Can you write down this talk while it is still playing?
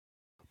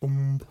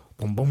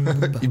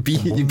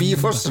Í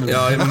Bífossinu.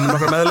 Já, ég með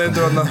nokkra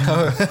meðleigendur þarna.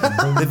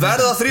 Þið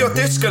verða að þrífa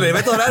diskali, ég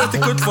veit að það er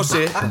eftir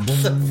Gullfossi.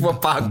 Fór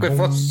bakveg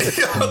foss.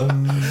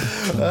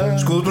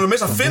 Sko, þú ert búin að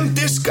missa 5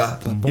 diska.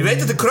 Ég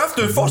veit þetta er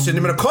kröftu við fossin,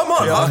 ég meina, come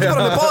on, það er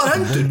bara með báðar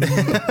hendur.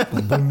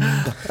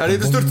 Er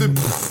þetta sturtu?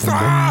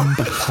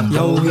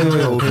 Já, ok.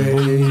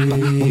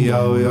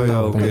 Já,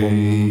 ok.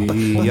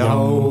 Já,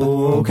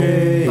 ok.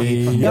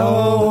 Já,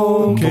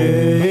 ok.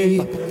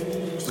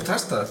 Þú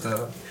testa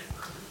þetta?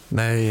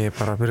 Nei, ég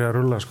bara byrja að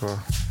rulla sko.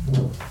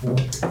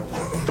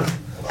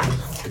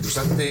 Þú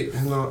sendi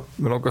hérna.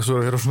 Mér langar svo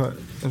að vera svona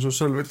eins og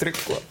Sölvi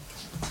Tryggva.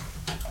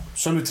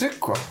 Sölvi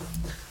Tryggva?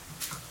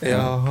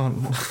 Já,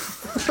 hann.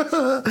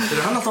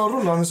 Hann alltaf að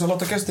rúlla þess að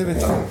láta gesti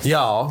vita?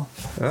 Já,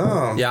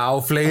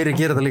 fleiri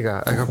gera þetta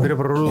líka. Eitthvað byrja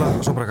bara að rulla og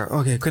svo bara eitthvað,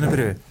 ok, hvernig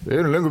byrjuðu? Við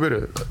erum löngu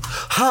byrjuð.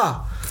 Ha?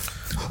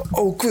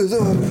 Ó, guð,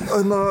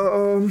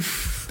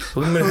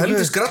 þú erum mér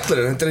heldur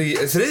skrallarinn. Þetta er í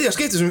 3.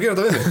 skipti sem við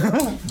gerum þetta við mig.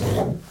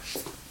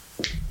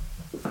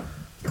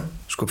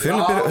 Sko,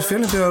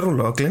 fjölinn byrjaði að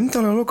rúlla og glemdi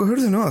alveg að loka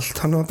hurðinu og allt.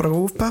 Hann var bara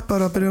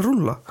peppaður að byrja að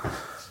rúlla.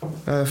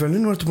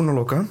 Fjölinn, nú ertu búin að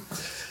loka.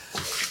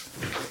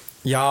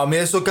 Já,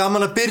 mér er svo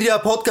gaman að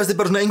byrja podcasti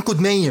bara svona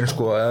einhvern megin,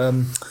 sko.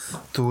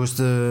 Þú veist,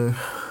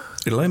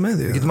 Ég læg með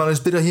því. Við getum alveg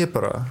byrjað hér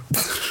bara.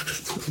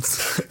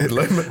 Ég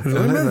læg með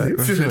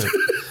því.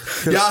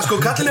 Já, sko,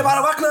 kallinn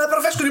bara vaknaði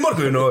bara feskur í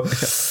morgun og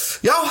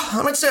já,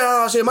 hann mætti segja að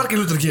það sé margir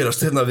hlutur að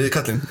gerast hérna við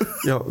kallinn.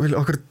 Já,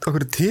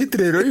 okkur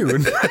titriðir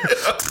augun.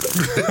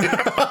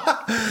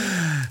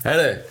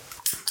 Herri.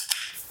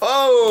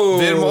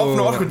 Við erum að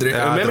opna orkudrykk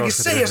og við meðum ekki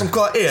segja samt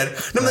hvað það er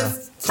nefnum það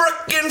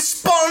frickin'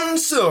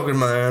 sponsu okkur,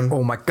 man.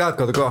 Oh my god,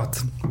 hvað það er gott.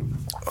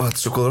 Þetta er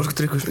svo góð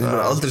orkudrykkur. Ég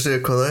meina aldrei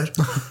segja hvað það er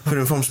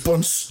fyrir við fáum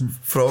spons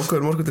frá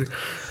okkur orkudrykk.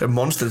 Ef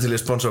Monster til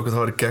ég sponsa okkur,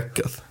 það var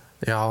geggjað.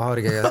 Já, það var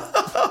geggjað.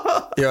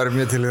 Ég var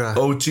mjög til í það.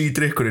 OG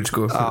drykkurinn,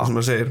 sko, sem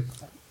maður segir.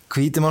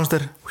 Hvíti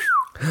Monster.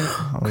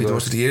 Hvíti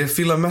Monster, ég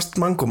fíla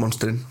mest Mango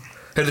Monsterinn.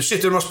 Heyrðu,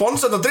 shit, við erum að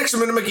sponsa þetta drykk sem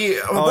við erum ekki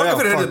að borga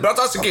fyrir, heyrðu, bara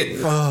það ekki.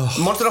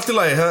 Monster er allt í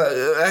lagi,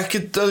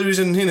 ekkert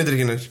öðruvísi en hinni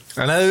drykkinir.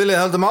 En ef þið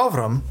viljið haldum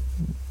áfram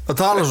að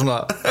tala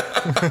svona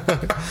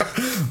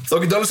þá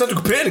getur alveg sett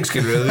ykkur pening,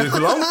 skilur við, ef þið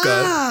ykkur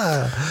langar.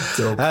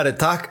 Herri,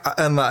 takk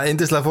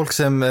yndislega fólk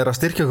sem er að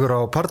styrkja okkur á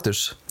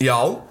Partus. Já,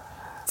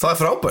 það er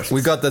frábært.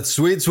 We got that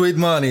sweet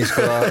money,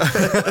 sko.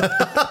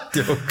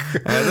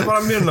 Þetta er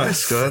bara mjög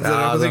næst, sko. Þetta er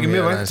eitthvað þykir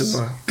mjög vænt.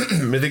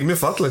 Mér þykir mjög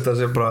fallegt að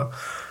segja bara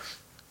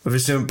við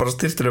séum bara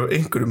styrtir af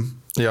einhverjum.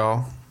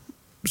 Já.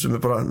 Sem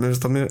er bara, mér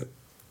finnst það mjög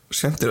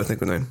skemmtilegt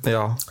einhvern veginn.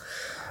 Já.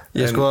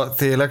 Ég sko,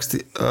 þegar ég leggst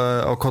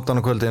á kottan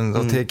á kvöldin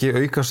þá tek ég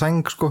auka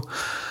sæng, sko.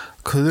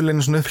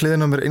 Kuðleinu svona upp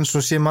hliðina á mér eins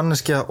og sé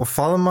manneskja og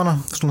faðmana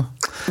svona.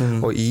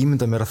 Og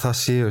ímynda mér að það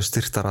séu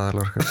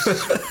styrtaraðalar á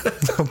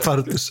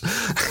Partus.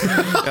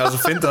 Já, svo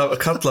fyndi að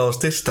kalla það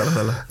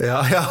styrtaraðala.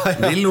 Já.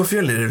 Villu og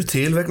Fjölnir eru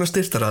til vegna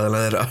styrtaraðala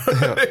þeirra.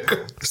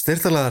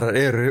 Styrtaraðalar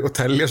eru og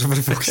telja sem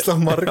er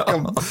fólkslega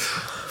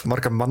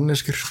marga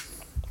manneskjur.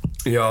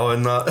 Já,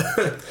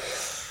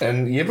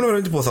 en ég er búin að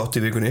vera undirbúið þátt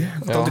í vikunni.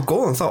 Það er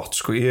góðan þátt,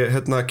 sko. Ég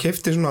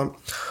keypti svona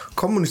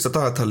kommunista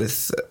dagatalið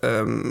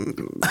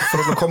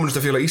frá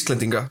kommunistafélag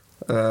Íslendinga.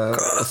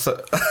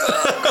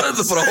 Það er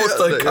bara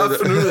hóstaði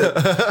kaffinu úr þig.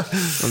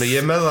 Þannig ég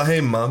er með það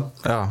heima.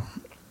 Já.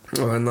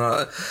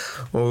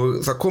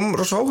 Og það kom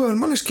rosa áhugaður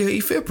manneskja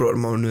í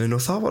febrúarmánuðin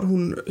og það var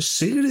hún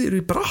Sigríður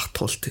í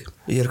Brattholti.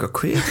 Ég er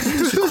eitthvað hver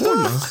þessi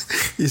kona.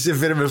 Ég sé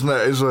fyrir mér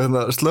svona eins og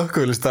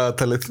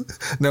slökkviliðsdagatalið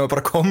nema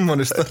bara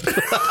kommunistar.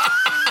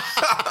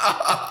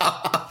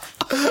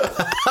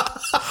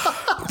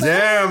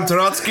 Damn,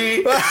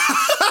 Trotsky.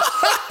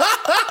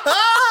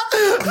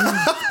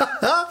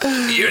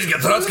 Ég veist ekki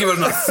að Trotsky var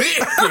svona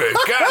þykkur.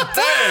 God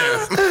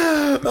damn.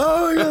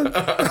 Oh my god.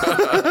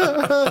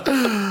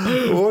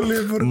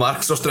 Olíuborinn.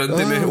 Marx á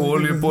ströndinni,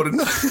 olíuborinn.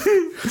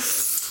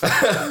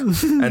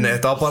 En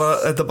þetta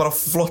er bara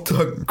flott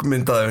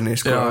höggmyndaði henni,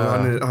 sko.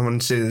 Hann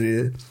segir í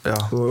þið.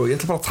 Og ég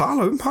ætla bara að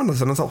tala hana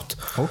þennan þátt.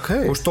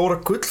 Okay. Og stóra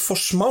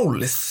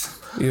Gullfossmálið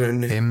í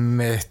rauninni.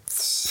 Einmitt.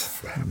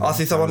 Af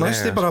því það var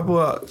næsti bara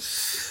búið að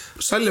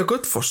selja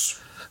Gullfoss.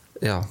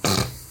 Já.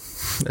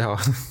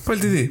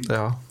 Pældi því?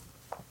 Já.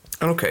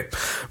 En ok,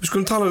 við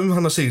skulum tala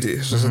hana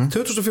Sigríði.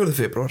 24.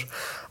 febrúar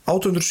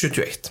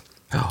 1871.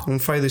 Já.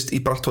 Hún fæðist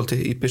í Brattholti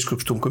í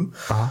Biskupstungum.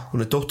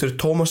 Hún er dóttir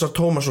Tómasar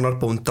Tómassonar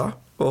bónda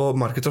og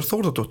Margrétar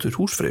Þórðardóttur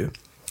húsfreyju.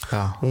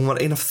 Hún var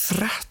ein af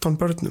 13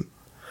 börnum.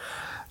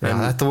 Já,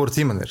 þetta voru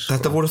tímanir.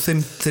 Þetta voru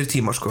þeir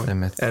tíma, sko.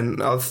 En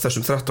af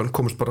þessum 13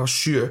 komast bara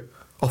 7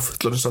 á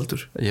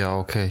fullorðinsaldur. Já,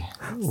 ok.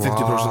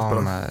 50%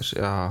 bara.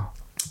 Já.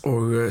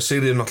 Og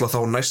Sigríður náttúrulega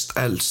þá næst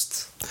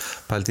elst.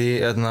 Pældi,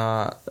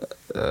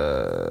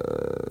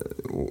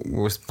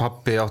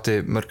 pabbi átti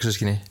mörg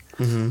systkini.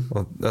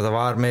 Og þetta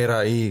var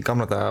meira í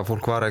gamla daga að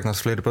fólk var að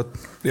eignast fleiri börn.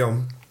 Já.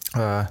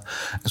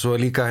 Svo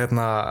er líka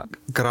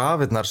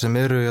grafirnar sem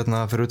eru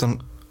fyrir utan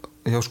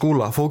hjá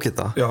skúla,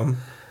 fókita. Já.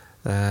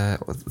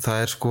 Það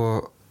er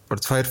sko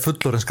 2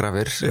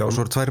 fullorðinsgrafir og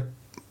svo eru 2,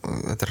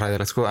 þetta er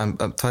hræðilegt sko, en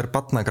 2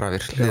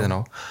 barnagrafir hliðin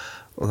á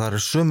og það eru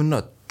sömu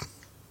nöfn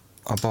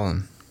á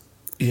báðum.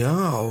 Já.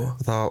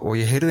 Og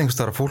ég heyrði einhvers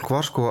þar að fólk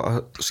var sko að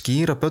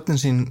skýra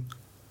börnin sín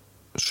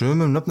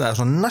sumum nöfnum eða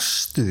svona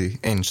næstu því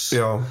eins.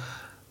 Já.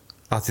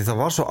 Að því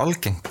það var svo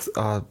algengt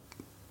að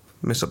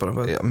missa bara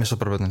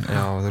börnin.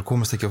 Já, þeir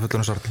komast ekki á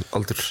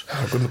fullorðinsaldur.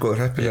 Já,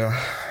 góður heppilega.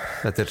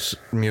 Þetta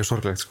mjög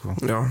sorglegt sko.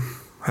 Já,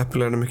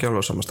 heppilega er mikið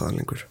alveg á sama staðan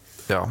lengur.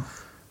 Já.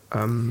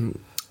 En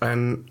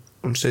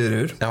hún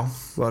Sigríður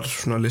var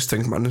svona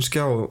listfengd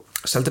manneskja og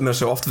seldi mér að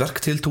segja oft verk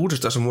til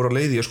túrista sem voru á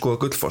leiði að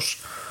skoða Gullfoss.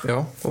 Já.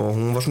 Og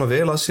hún var svona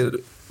vel að sér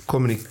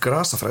komin í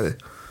grasafræði.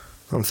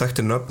 Hann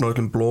þekkti nöfn á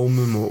öllum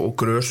blómum og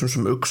grösum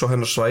sem ugs á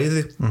hennar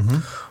svæði.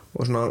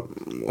 Og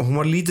hún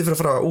var lítið fyrir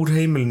að fara úr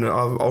heimilinu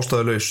af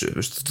ástæðulausu.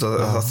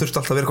 Það þurfti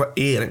alltaf að vera eitthvað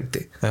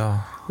erindi.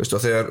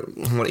 Þegar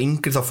hún var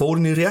yngri þá fór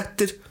hún í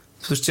réttir,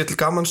 sér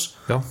til gamans.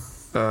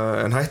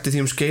 En hætti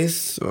því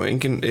skeið og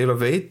enginn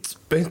eiginlega veit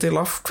beint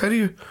eiginlega af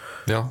hverju.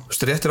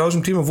 Réttir á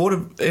þessum tíma voru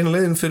eina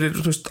leiðin fyrir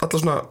alla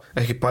svona,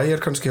 ekki bæjar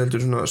kannski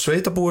heldur, svona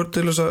sveitabúar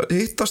til þess að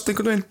hittast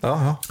einhvern veginn.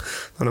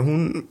 Þannig að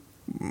hún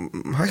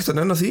hætti að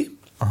nenna því.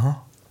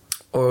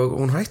 Og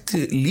hún hætti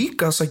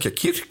líka að sækja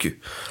kirkju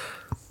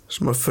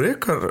sem var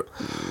frekar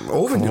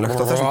óvenjulegt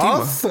á þessum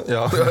tíma.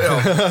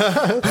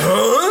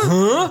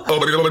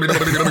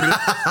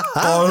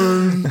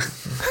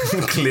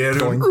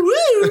 Klerum.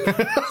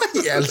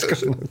 Ég elskar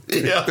svona.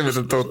 Þetta er mér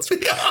sem tótt.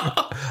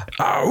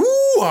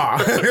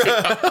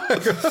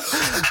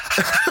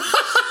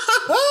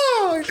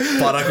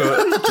 Bara eitthvað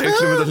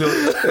tegnum þetta hljóð.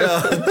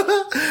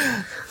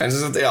 En sem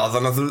sagt,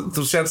 þannig að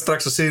þú sér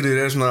strax að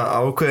Sigríður er svona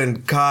ákveðin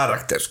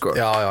karakter sko.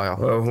 Já.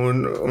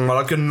 Hún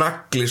var algjör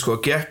nagli sko,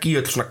 gekk í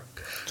öll svona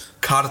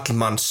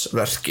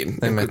karlmannsverkin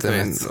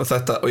og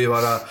þetta, og ég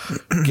var að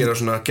gera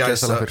svona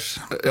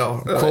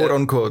quote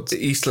on quote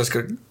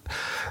íslenskar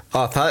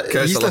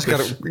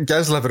íslenskar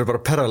gæslappir er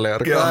bara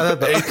perralegar.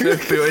 Einn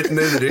uppi og einn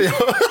niðri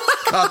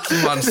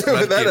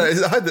karlmannsverkin.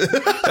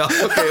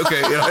 Ok,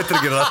 ég hættir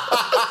að gera það.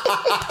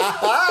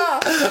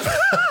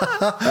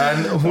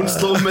 En hún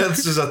sló með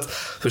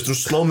hún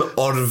sló með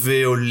orfi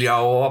og ljá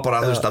og bara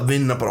að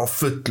vinna bara á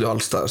fullu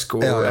allstað sko.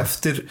 Og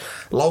eftir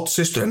lát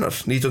systur hennar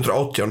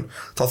 1918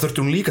 þá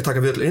þurfti hún líka að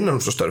taka við öll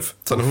innanhúsastörf,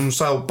 þannig hún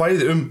sá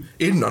bæði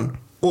innan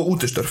og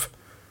útistörf.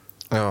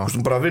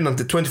 Hún bara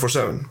vinnandi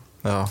 24/7.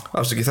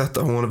 Afsaki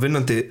þetta, hún var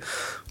vinnandi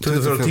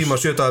 24 tíma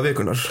 7 daga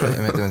vikunar.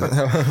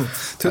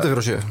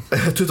 24/7.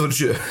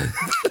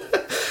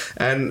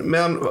 En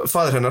meðan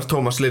faðir hennar,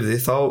 Tómas,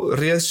 lifði þá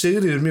réð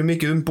Sigríður mjög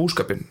mikið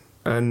búskapinn.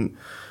 En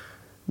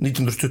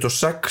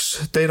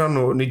 1926 deyr hann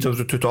og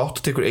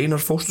 1928 tekur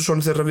Einar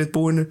fóstursson þeirra við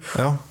búinu.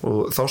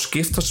 Og þá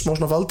skiptast smá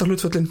svona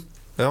valdahlutföllin.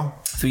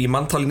 Því í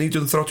manntali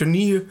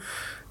 1939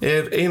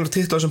 er Einar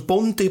titlað sem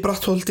bóndi í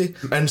Brattholti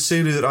en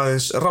Sigríður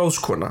aðeins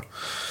ráðskona.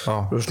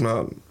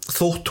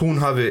 Þótt hún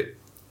hafi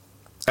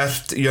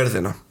erft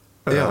jörðina.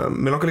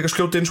 Mér langar líka að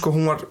skjóta inn sko,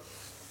 hún var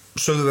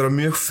sögðu vera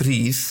mjög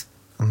fríð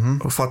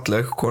og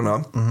falleg kona.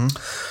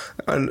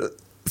 En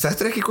þetta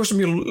er ekki eitthvað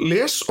sem ég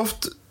les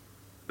oft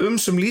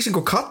sem lýsing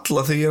og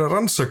kalla þegar ég er að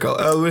rannsaka.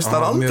 Það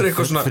er aldrei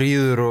eitthvað svona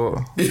fríður og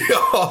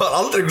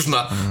aldrei eitthvað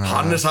svona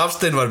Hannes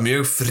Hafstein var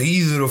mjög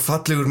fríður og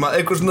fallegur maður,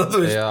 eitthvað svona, þú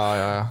veist.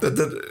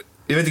 Þetta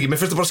ég veit ekki, mér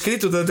finnst það bara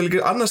skrítið, þetta er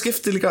líka annað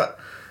skipti líka.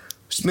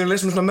 Mér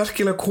leist svona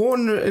merkilega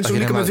konu eins og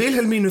líka með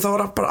Vilhelmínu, þá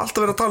var bara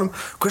alltaf verið að tala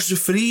hversu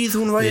fríð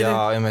hún væri.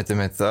 Ég veit,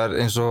 það er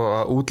eins og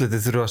að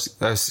útlitið þurfa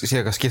að sé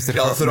eitthvað skiptir.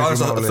 Þau þurfa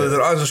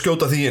aðeins að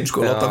skjóta því inn sko,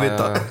 láta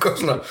vita.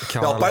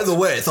 By the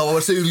way, þá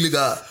var Sigur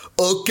líka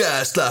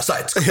ógeðslega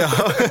sæt sko.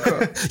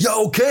 Já,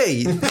 ok,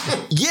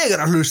 ég er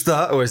að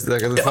hlusta.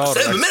 Segðu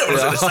mér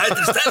að það er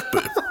sætri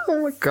stelpur. Oh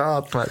my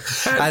god, man.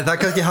 En það er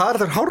kannski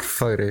harður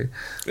hárfagri.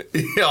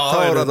 Þá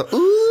er þetta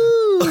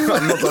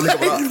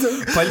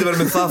pældi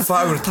verið með það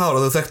fagurt hár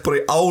að þau þekkt bara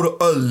í ár og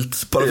öld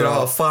bara fyrir að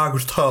hafa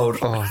fagurt hár.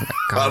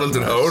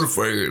 Haraldur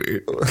hárfagri.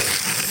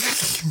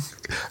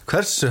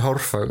 Hversu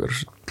hárfagur?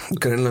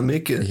 Greinilega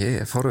mikið.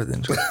 Ég er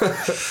forvitin sko.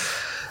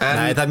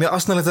 Nei, það er mjög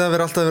asnalegt að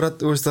vera alltaf að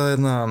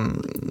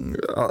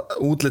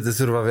útlitið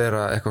þurfa að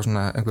vera eitthvað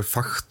svona, einhver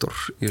faktor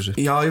í þessu.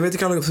 Já, ég veit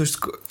ekki alveg, þú veist,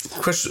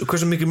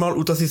 hversu mikið mál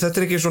út af því þetta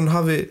er ekki svona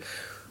hafi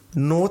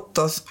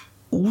notað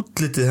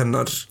útlitið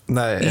hennar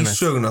í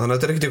söguna, þannig að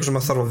þetta er ekkert eitthvað sem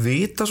maður þarf að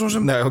vita svona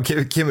sem. Nei, og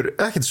kemur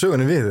ekkert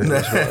sögunni við.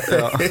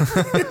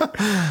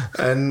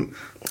 En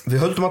við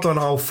höldum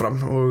allavega áfram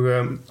og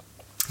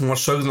hún var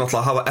sögð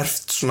náttúrulega að hafa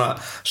erft svona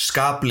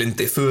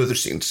skaplindi föður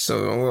síns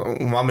og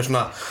hún var með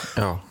svona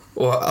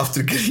og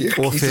aftur ég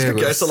íslenska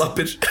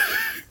gæsalappir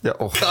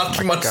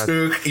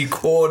karlmannshug í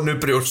konu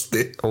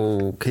brjósti.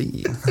 Ok.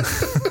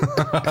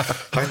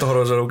 Hætt að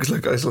horfa þessar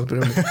ógeðslega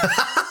gæsalappir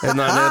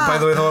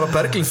bæði þá var að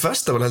Berglín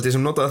Festival held ég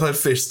sem notaði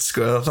það fyrst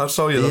sko, þar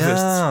sá ég það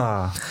fyrst.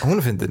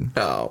 Hún er fyndin.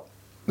 Já,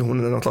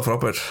 hún er náttúrulega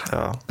frábær.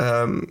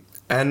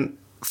 En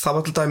það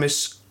var til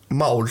dæmis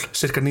mál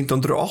cirka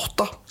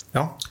 1908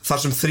 þar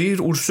sem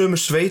 3 úr sömu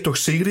sveit og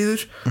Sigríður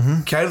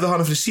kærðu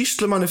hana fyrir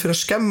sýslumanni fyrir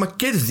að skemma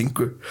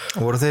girðingu.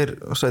 Og voru þeir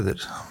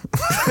sveitir?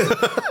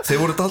 Þeir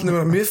voru talnir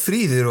vera mjög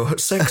fríðir og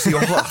sexy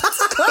og hot.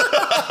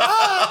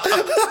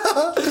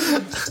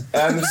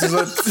 En sem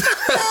sagt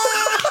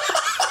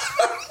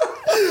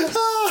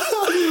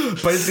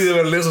Bændið að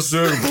vera að lesa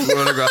sögubók og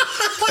eitthvað.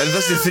 En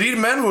þessi 3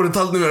 menn voru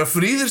talin vera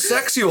fríðir,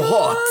 sexy og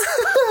hot.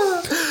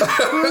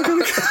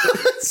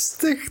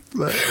 Stygt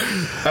maður.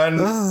 En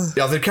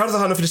já, þeir kærðu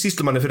hana fyrir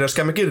sýslumanni fyrir að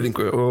skemma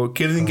girðingu og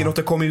girðingin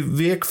átti að koma í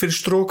veg fyrir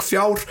strók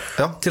fjár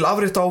til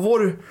afrétta á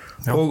voru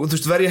og þú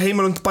veist verja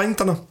heimalund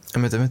bændana.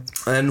 Einmitt.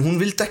 En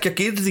hún vildi ekki að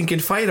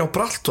girðingin færi á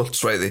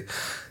Brattholtsvæði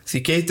því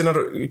geitinar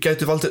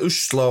gætu valdið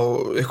usla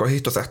og eitthvað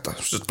hitt og þetta,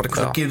 bara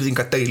einhverja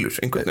girðingadeilur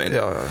einhvern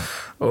veginn.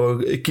 Og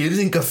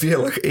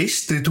girðingafélag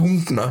Eystri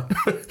Tungna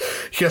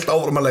hélt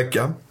áfram að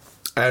leggja.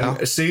 En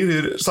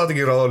Sigríður satt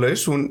ekki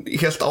ráðalaus, hún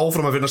hélt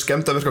áfram að vinna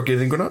skemmdarverk á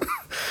girðinguna.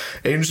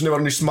 Einu sinni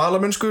var hún í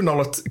Smalamennsku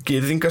nálægt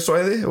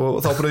girðingasvæði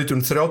og þá braut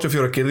hún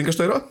 34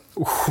 girðingastaura.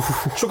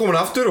 Svo kom hún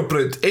aftur og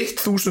braut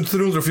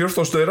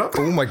 1314 staura.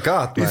 Oh my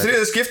god. Í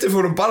þriðja skipti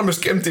fór hún bara með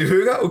skemmti í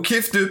huga og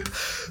keypti upp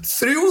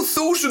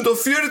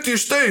 3040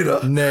 staura.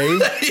 Nei.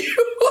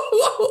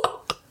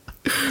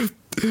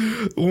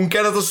 Hún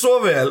gerði þetta svo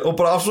vel og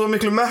bara af svo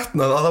miklu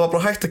metnað að það var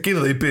bara hægt að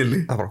gera það í bili.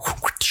 Það bara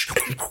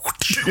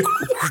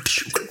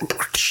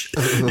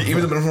Ég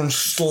myndi bara hún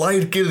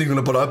slær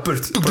girðinguna bara að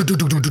burt.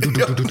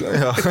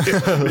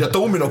 Já,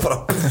 dómin og bara.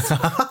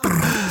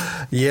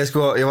 Ég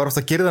var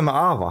ofta að girða með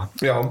afa.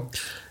 Já.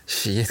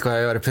 Shit, hvað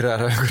ég var í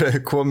pyrraðar að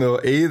einhverju komið og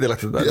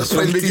eyðilagt þetta. Já, svo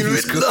mikið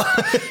vinna.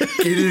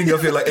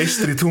 Girðingafélag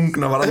Eystri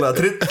Tungna var alveg að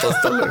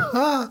tryllast.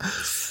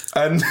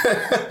 En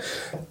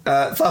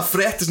það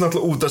fréttist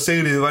náttúrulega út að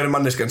Sigríður væri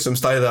manneskjan sem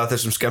stæði að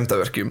þessum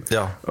skemmdaverkjum.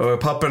 Og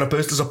pabbi hennar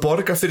bauðst þess að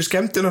borga fyrir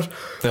skemmtinar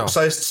og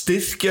sagðist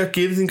styrkja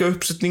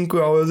girðingauppsetningu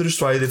á öðru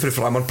svæði fyrir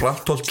framan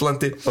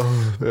Brattholtslandi.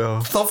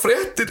 Þá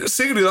fréttir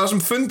Sigríður það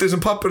sem fundið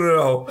sem pabbi hennar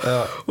á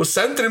og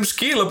sendir þeim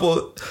skilaboð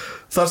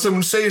þar sem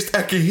hún segist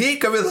ekki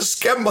hika við að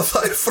skemma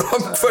þær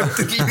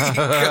framkvæmdir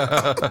líka.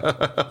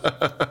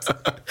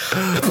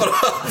 Bara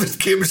það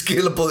kemur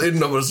skilaboð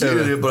inn og bara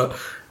Sigríður bara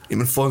ég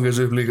mun fónga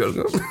þessu upp líka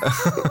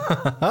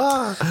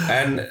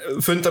En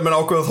fundamenn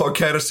ákveða þá að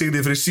kæra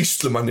Sigríði fyrir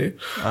sýslumanni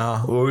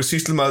og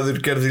sýslumaður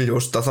gerði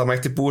ljóst að það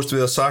mætti búast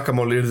við að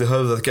sakamáli yrði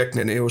höfðað gegn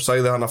henni og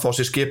sagði hann að fá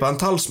sér skipaðan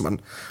talsmann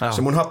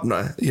sem hún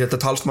hafnaði. Ég held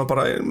að talsmann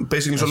bara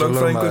basically svo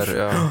lögfræðingur.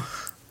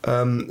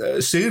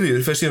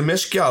 Sigríður fer síðan með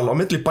skjal á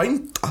milli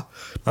bænda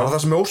bara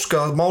það sem er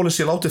óskað að málið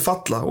sé látið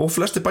falla og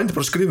flesti bændir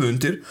bara skrifu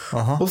undir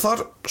og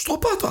þar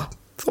stoppaði þetta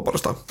þá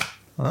bara stað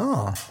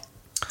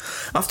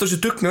aftur þessi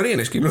dugnar í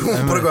henni skilur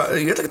hún bara eitthvað,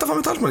 ég ætla ekki að fá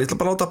mig talsmann, ég ætla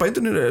bara að láta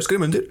bændunir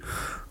skrifa undir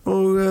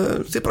og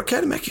þið bara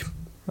kærum ekki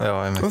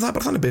og það er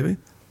bara þannig baby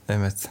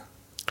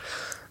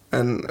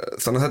en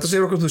þannig að þetta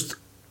segir okkur þú veist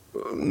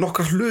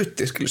nokkar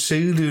hluti skilur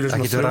Sigríður er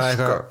svona það getur verið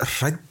eitthvað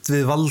hrædd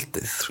við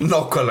valdið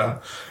nákvæmlega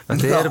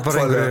þetta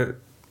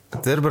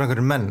eru bara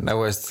einhverjir menn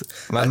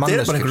þetta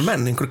eru bara einhverjir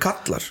menn, einhverjir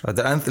kallar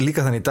þetta er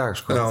líka þannig í dag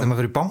sko. Þegar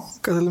maður fyrir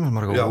banka til þeim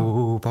maður er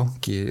eitthvað,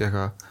 banki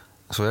eitthvað.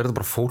 Svo er þetta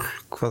bara fólk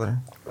hvað er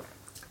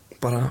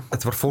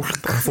þetta var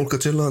fólk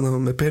að chilla þannig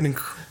með pening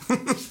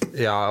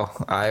já,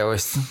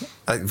 veist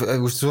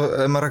svo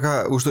ef maður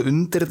eitthvað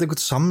undir þetta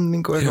einhvern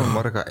samning og eitthvað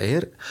maður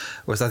eitthvað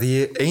veist að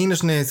ég einu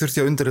sinni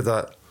þurfti að undir þetta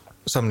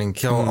samning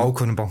hjá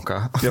ákveðnum banka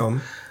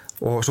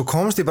og svo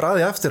komst ég bara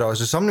að því eftir á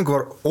þessu samningu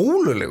var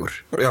ólöglegur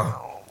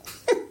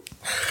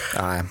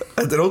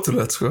þetta er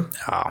ótrúlegt sko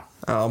já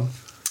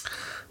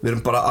við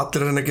erum bara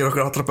allir að gera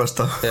okkur allra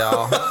besta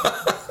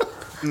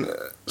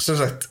sem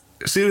sagt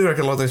Sigríður er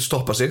ekki að láta eitt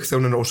stoppa sig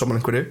þegar hún er ósaman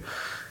einhverju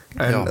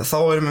en þá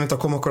erum við að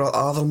koma okkur að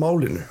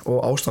aðalmálinu og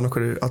ástæðan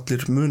okkur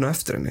allir muna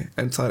eftir henni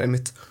en það er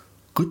einmitt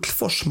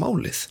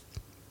Gullfossmálið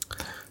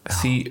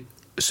því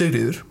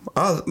Sigríður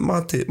að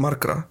mati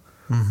margra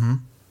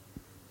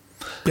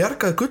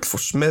bjargaði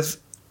Gullfoss með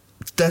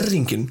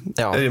derringin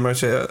ef ég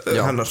maður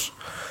segja hennar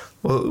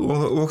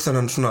og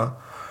þennan svona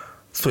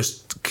þú veist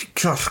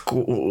kjark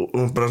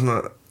og bara svona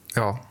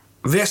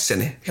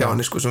vesenni hjá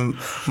henni sko sem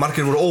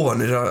margir voru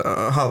óvanir að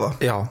hafa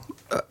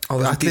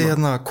ætli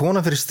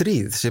kona fyrir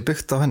stríð sé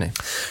byggt á henni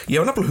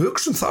ég var nefnilega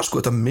hugsa það sko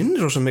þetta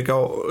minnir rosa mikið á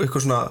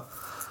eitthvað svona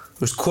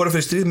þú veist kona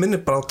fyrir stríð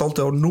minnir bara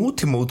dálítið á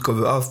nútíma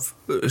útgáfu af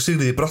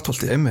Sigríði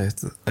Brattholti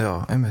einmitt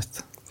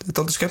þetta er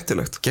dálítið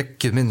skemmtilegt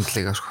geggjuð mynd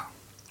líka sko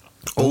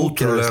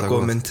ótrúlega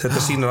góð mynd þetta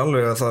sýnir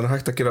alveg að það er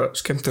hægt að gera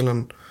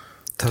skemmtilegan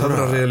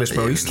töfrarealismi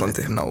á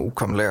Íslandi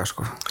nákvæmlega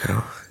sko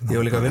ég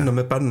var líka að vinna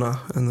með Benna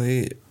en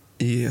í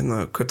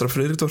Kvöldra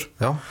Friðriktor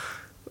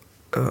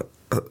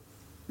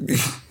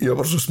ég var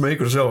bara svo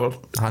smeykur að sjá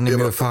hann er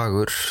mjög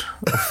fagur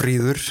og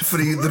fríður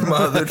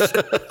maður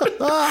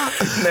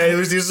nei þú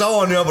veist ég sá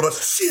hann og ég var bara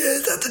shit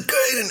þetta er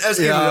gaurinn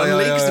hann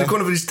leikist í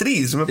Kona fyrir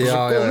stríð sem er bara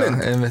svo góð mynd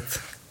einmitt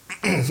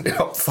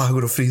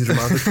fagur og fríður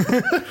maður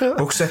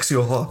og sexy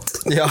og hot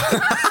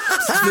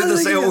Sluta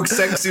að segja og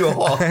sexy og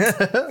hot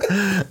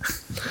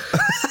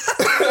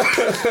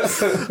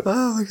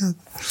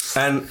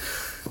en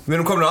við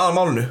erum komin að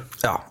málinu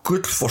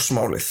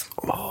Gullfossmálið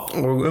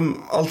og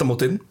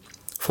aldamótin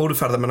fóru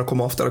ferðamenn að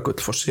koma oftar að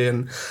Gullfossi en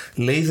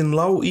leiðin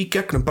lá í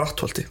gegnum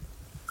Brattholti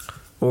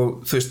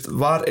og þú veist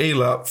var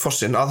eiginlega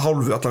fossinn að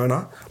hálfu allavega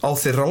á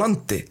þeirra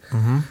landi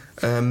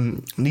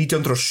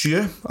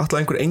 1907 ætlaði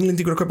einhver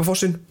englendingur að kaupa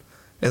fossinn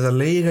eða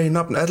leiga í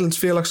nafn erlends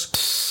félags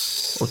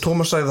og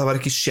Tómas sagði að það var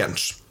ekki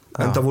séns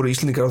en það voru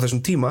Íslendingar á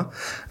þessum tíma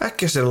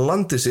ekki að sér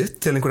landið sitt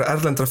til einhverja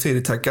erlendra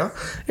fyrirtækja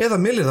eða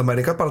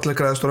milljarðamæringar bara til að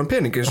græða stóran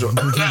pening eins og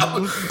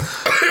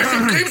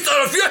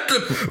Grímsstaðar á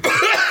fjöllum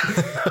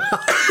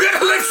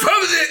Erlends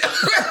höfði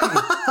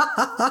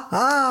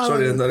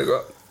Sorry, þetta er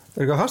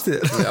eitthvað fast í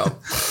þér? Já.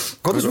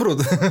 Gott sprút.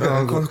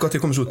 Gott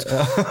ég komist út.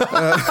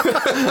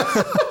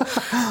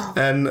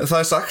 En það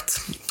er sagt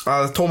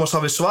að Tómas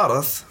hafi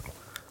svarað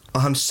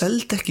að hann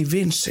seldi ekki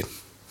vin sinn.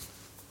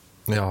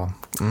 Já.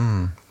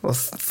 Og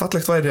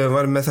fallegt væri að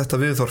vera með þetta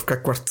viðþorf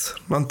gagnvart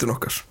landin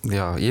okkar.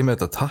 Já, ég með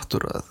þetta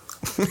tattúrað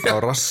á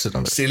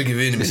rassina. Sel ekki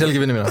vini mína. Ég sel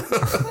ekki vini mína.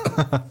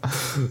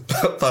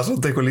 Það er svona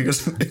eitthvað líka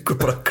sem einhver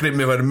bara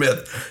krimmi væri með.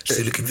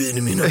 Sel ekki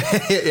vini mína.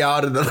 Já,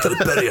 það er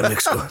að berja mig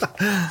sko.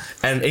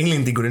 En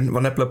englendingurinn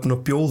var nefnilega búinn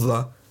að bjóða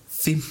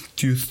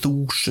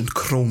 50.000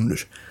 krónur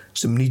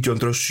sem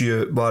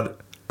 1907 var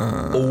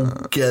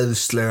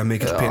ógeðslega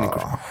mikill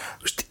peningur.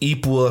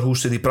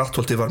 Íbúðarhúsið í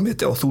Brattholti var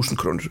metið á 1.000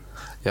 krónur.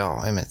 Já,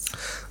 einmitt.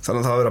 Þannig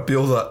að það var að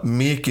bjóða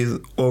mikið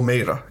og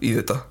meira í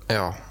þetta.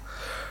 Já.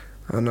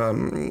 Þannig að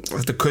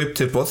þetta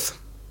kauptilboð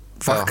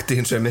vakti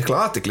hins vegar mikla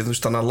athygli.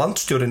 Þannig að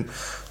landstjórinn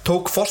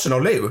tók fossinn á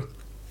leigu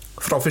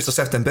frá 1.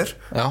 september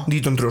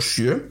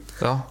 1907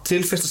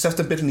 til 1.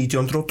 september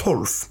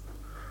 1912.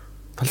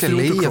 Það er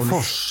leigja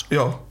foss.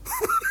 Já.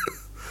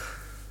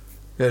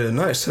 Það er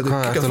næs. Hvað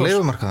er þetta á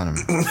leigumarkaðanum?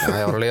 Já,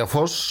 ég var að leigja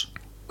foss.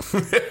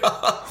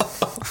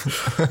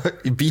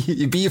 Í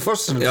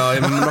bífossinu. Já,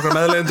 ég með nokkra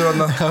meðleigendur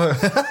þarna.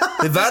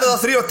 Þið verða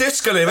að þrýfa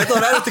diskali. Ég veit að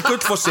það er eftir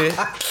Gullfossi.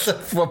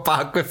 Alltaf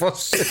bak við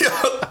fossi.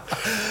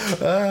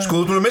 Sko,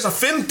 þú erum að missa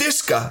 5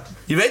 diska.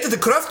 Ég veit að þetta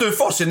er kröftugur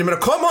foss. En ég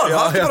meina, come on,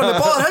 haltu bara með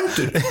báðar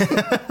hendur.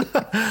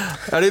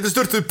 Er þetta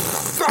sturtu?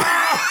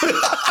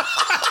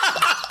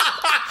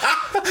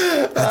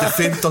 Þetta er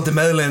 15.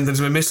 meðleigendin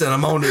sem ég missið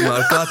þennan mánuð,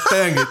 maður. God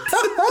dang it.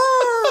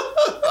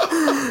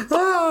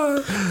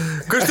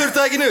 Hvað styrta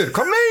ekki niður?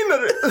 Hvað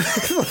meinar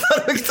þú? Það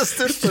þarf ekki að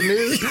styrta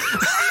niður.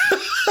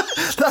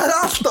 Það er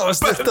alltaf að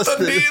styrta Betta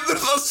niður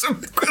það sem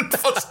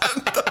Gullfoss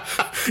enda.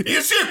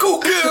 Ég sé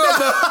kúkið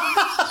þarna.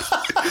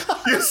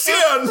 Ég sé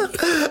hann.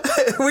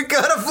 We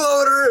got a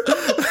floater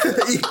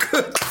í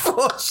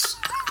Gullfoss.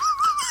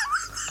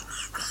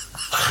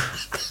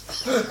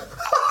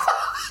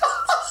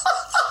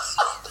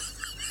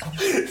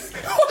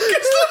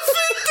 Ógeðslega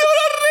fyndi var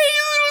að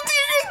reiður út í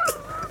einhvern.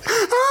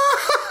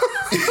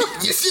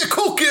 Ég sé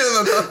kókið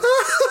þarna.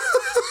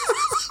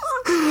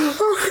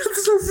 Þetta er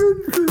svo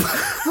fyndið.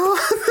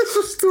 Þetta er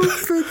svo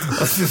stúpid.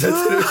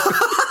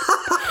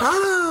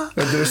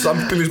 Þetta eru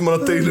sambýlismanna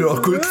deilur á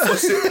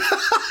Gullfossi.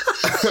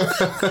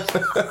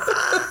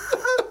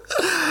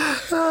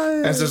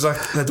 En sem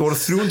sagt, þetta voru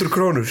 300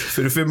 krónur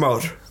fyrir 5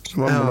 ár sem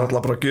var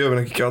alltaf bara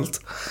gjöfin ekki gjald.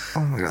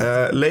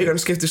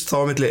 Leigan skiptist þá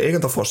á milli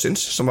eiganda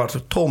fossins sem var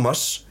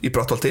Tómas í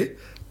Brattholti,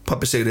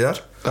 pabbi Sigríðar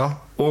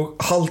og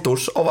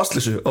Halldórs á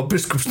Vatnsleysu á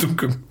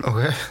Biskupstungum.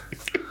 Ok.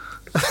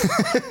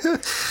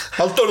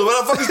 Halldór, þú verður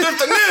að fucking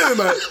styrta niður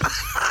með.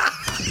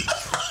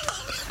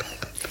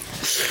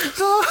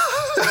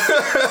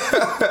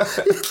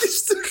 Ég ætli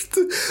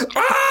styrtu.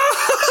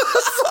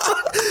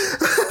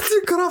 Þetta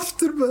er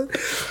kraftur maður.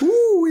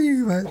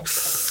 Maður.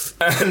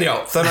 En já,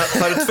 þannig að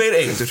það eru 2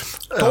 eigendur,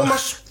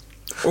 Tómas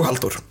og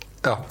Halldór.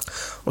 Já.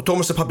 Og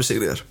Tómas er pabbi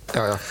Sigríðar.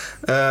 Já.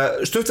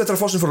 Stutt eftir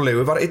að fossin fór á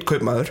leigu var einn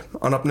kaupmaður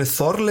á nafni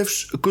Þorleifs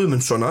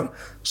Guðmundssonar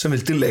sem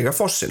vildi leiga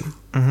fossin.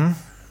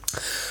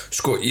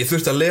 Sko, ég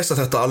þurfti að lesa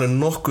þetta alveg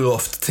nokkuð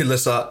oft til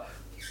þess að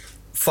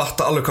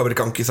fatta alveg hvað verið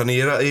í gangi. Þannig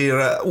ég er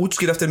að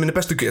útskýra eftir minni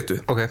bestu getu.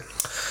 Ok.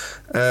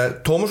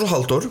 Tómas og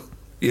Halldór,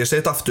 ég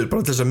segi þetta aftur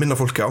bara til þess að minna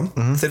fólki á,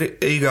 þeir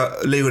eiga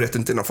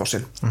leiguréttindin á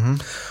fossin.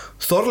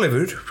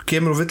 Þorleifur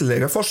kemur og vill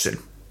leiga fossin.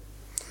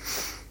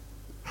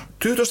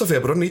 20.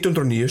 febrúar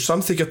 1909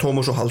 samþykja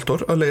Tómas og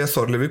Halldór að leiga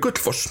Þorleifi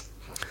Gullfoss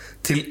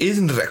til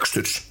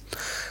iðnreksturs.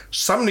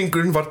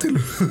 Samningurinn var til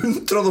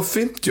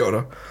 150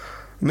 ára,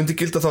 myndi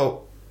gilda þá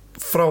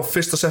frá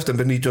 1.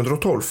 september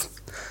 1912,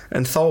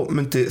 en þá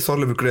myndi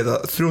Þorleifur greiða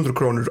 300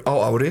 krónur á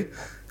ári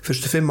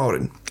fyrstu 5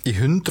 árin. Í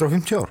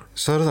 150 ár,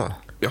 sagður það?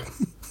 Já.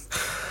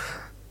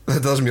 Þetta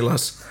er það sem ég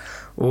las.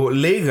 Og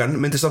leigan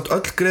myndi samt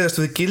öll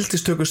greiðast við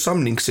gildistöku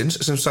samningsins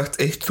sem sagt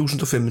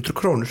 1.500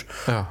 krónur.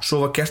 Já.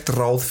 Svo var gert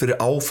ráð fyrir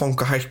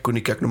áfangahækkun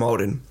í gegnum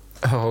árin.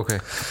 Já, ok.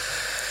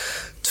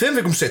 2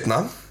 vikum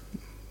seinna,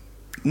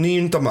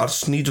 9.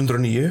 mars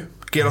 1909,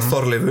 gera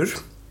Þorleifur,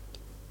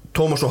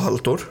 Tómas og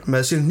Halldór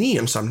með sér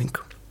nýjan samning.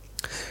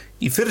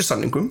 Í fyrri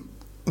samningum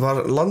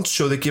var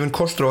landssjóði gefinn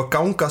kostur á að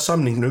ganga að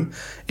samningnum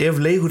ef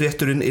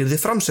leigurétturinn yrði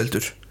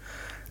framseldur,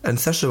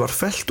 en þessu var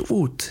fellt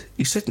út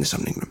í seinni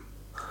samningnum.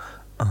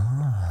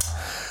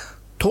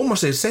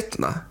 Tómas segir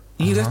seinna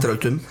í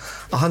réttaröldum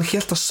að hann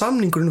hélt að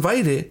samningurinn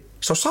væri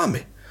sá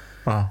sami,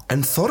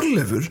 en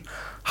Þorleifur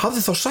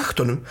hafði þá sagt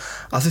honum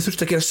að þau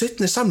þurfti að gera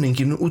seinni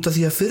samningin út af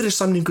því að fyrri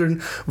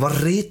samningurinn var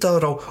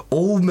ritaður á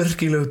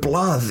ómerkilegu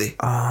blaði.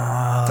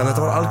 Þannig að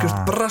þetta var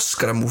algjört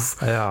braskaramúf.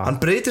 Hann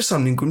breytir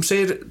samningum,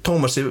 segir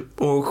Tómasi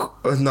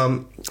og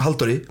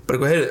Halldóri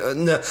bara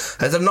eitthvað,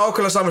 þetta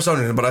nákvæmlega saman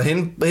samningin, bara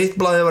hitt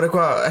blaðið var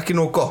eitthvað ekki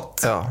nógu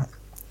gott.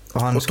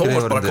 Og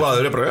Tómas bara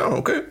glaður, ég bara, já,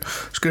 ok,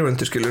 skrifa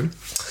undir, skilur.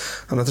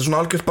 Þannig að þetta er svona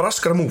algjört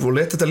braskaramúf og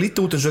leti þetta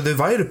lítið út eins og þau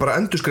væri bara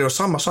að endurskrifa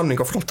sama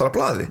samning á flottara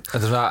blaði.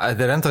 Þetta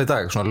er enda í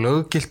dag, svona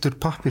löggiltur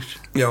pappír.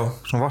 Já.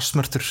 Svona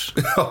vassmörtur.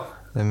 Já.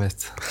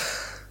 Einmitt.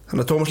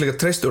 Þannig að Tómas líka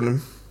treysti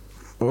honum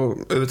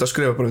og auðvitað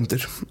skrifa bara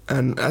undir.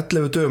 En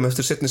 11 dögum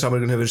eftir seinni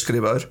samningurinn hefur verið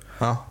skrifaður,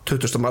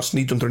 20. mars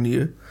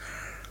 1909,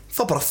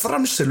 þá bara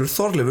framselur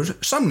Þorleifur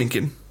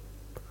samningin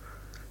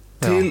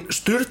til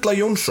Sturla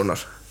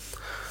Jónssonar,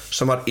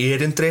 sem var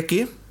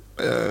erindreki.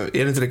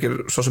 Erindreki er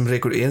svo sem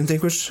reikur erindi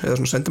einhvers eða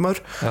svona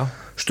sendimaður.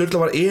 Sturla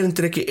var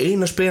erindreki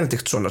Einars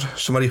Benediktssonar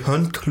sem var í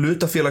hönd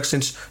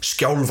hlutafélagsins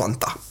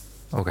Skjálfanda.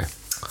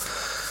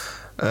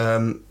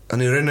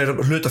 Þannig í rauninni er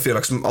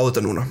hlutafélag sem á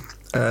þetta núna.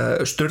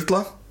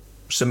 Sturla,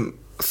 sem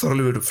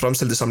Þorleifur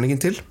framseldi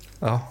samningin til,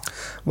 var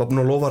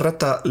búinn að lofa að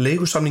redda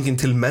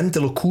leigusamningin til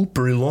Mendel og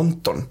Cooper í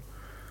London,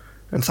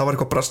 en það var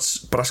eitthvað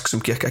brask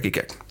sem gekk ekki í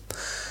gegn.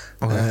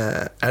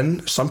 En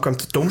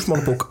samkvæmt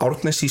dómsmálabók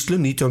Árnessýslu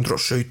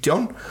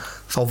 1917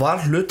 þá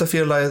var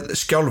hlutafélagið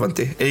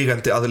Skjálfandi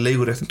eigandi að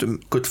leiguréttindum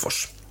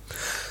Gullfoss.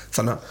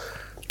 Þannig að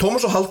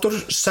Tómas og Halldór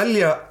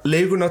selja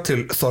leiguna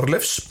til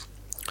Þorleifs.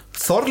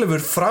 Þorleifur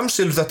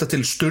framselur þetta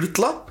til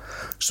Sturla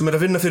sem er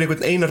að vinna fyrir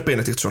einhvern Einar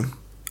Benediktsson,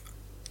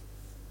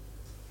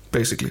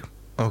 basically.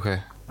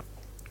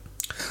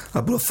 Það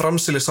er búið að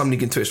framselja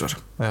samningin tvisvar.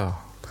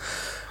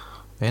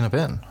 Einar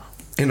Ben,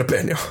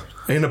 já.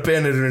 Einar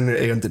Ben er í rauninni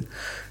eigandinn.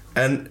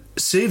 En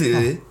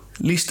Sigríði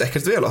líst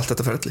ekkert vel allt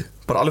þetta ferli,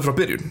 bara alveg frá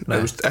byrjun.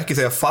 Ekki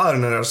þegar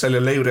faðurinn er að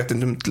selja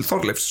leiguréttindum til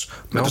Þorleifs,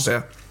 með að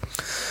segja.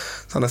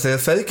 Þannig að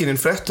þegar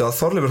feðginin fréttu að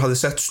Þorleifur hafði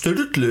sett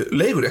Sturlu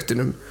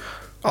leiguréttinum,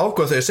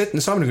 ákvað þegar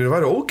seinni samningunum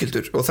væri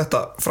ógildur og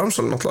þetta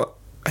framsal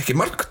náttúrulega ekki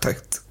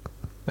marktækt.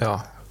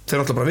 Þeir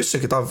náttúrulega bara vissi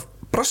ekkert af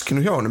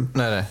braskinu hjá honum.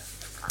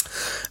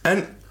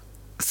 En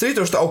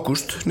 30.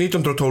 ágúst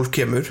 1912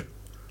 kemur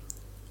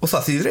og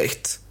það þýðir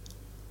eitt.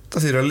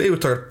 Það þýðir að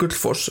leigutakar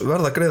Gullfoss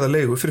verða að greiða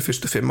leigu fyrir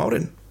fyrstu 5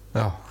 árin.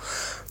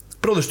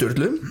 Bróðir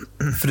Sturlu,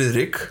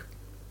 Friðrik,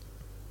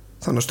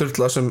 þannig að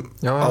Sturla sem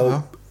á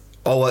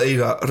að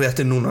eiga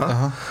réttin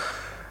núna,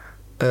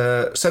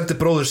 sendi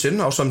bróður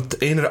sinn ásamt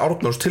Einari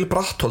Árnórs til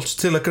Brattholts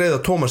til að greiða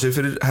Tómasi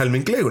fyrir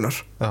helming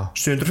leigunar,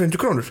 750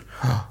 krónur.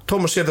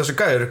 Tómas sér þessi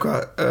gæjar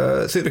eitthvað,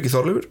 þið ekki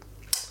Þorleifur,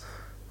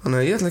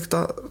 þannig að ég ætla ekki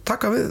að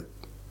taka við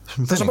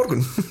þessa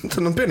morgun,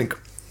 þennan pening.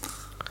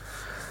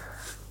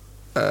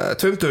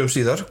 2 dögum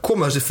síðar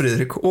koma þessi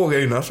Friðrik og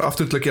Einar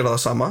aftur til að gera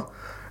það sama,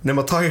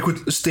 nema að taka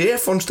einhvern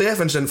Stefán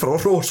Stefensen frá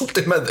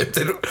Rósolti með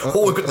þeim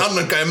og einhvern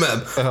annan gæði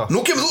með þeim.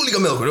 Nú kemur þú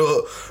líka með okkur og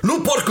nú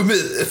borgum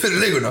við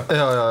fyrir leiguna.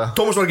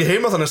 Tómas var ekki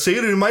heima, þannig að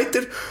Sigríður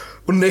mætir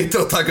og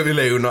neitar að taka við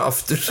leiguna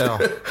aftur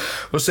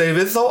og segir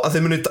við þá að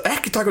þeir muni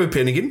ekki taka við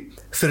peningin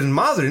fyrir en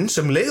maðurinn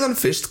sem leigðan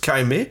fyrst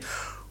kæmi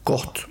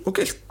gott og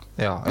gilt.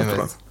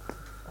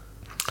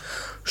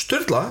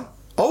 Sturla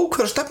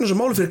ákveður að stefna þessu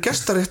máli fyrir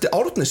gestarétti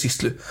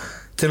Árnessýslu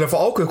til að fá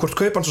ákveða hvort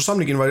kaupans og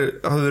samningin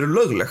hafði verið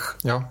lögleg.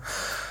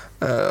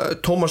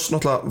 Tómas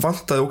náttúrulega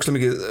vantaði ógeðslega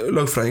mikið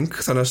lögfræðing,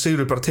 þannig að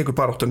Sigurður bara tekur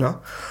baráttuna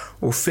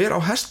og fer á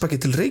hestbaki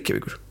til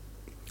Reykjavíkur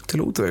til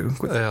að útvega.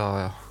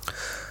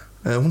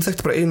 Hún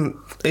þekkti bara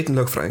einn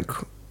lögfræðing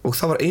og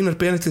það var Einar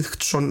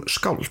Benediktsson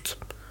skáld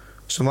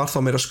sem var þá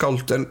meira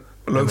skáld en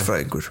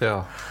lögfræðingur.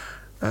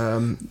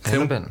 Þegar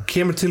hún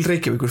kemur til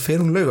Reykjavíkur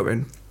fer hún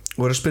Laugaveginn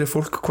og er að spyrja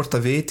fólk hvort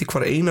það viti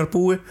hvar Einar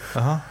búi.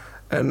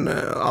 En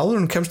áður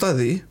en hún kemst að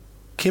því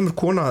kemur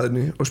kona að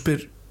henni og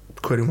spyr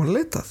hverjum hann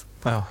leitað.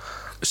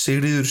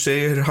 Sigríður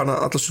segir hana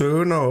alla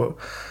söguna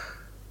og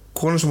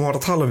konan sem hún var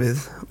að tala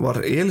við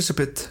var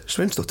Elisabeth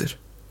Sveinsdóttir,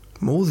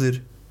 móðir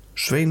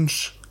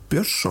Sveins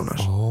Björnssonar.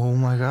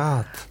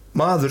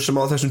 Maður sem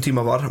á þessum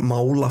tíma var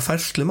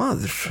málafærslu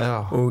maður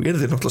og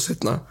yrði náttúrulega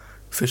seinna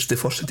fyrsti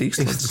forseti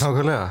Íslands.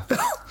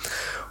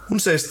 Hún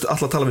segist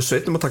alltaf að tala við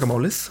Sveinn að taka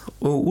málið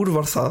og úr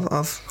var það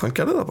að hann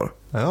gerði það bara.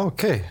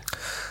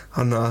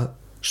 Þannig að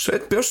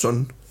Sveinn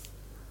Björnsson,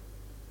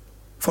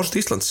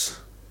 forseti Íslands,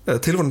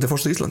 eða tilvonandi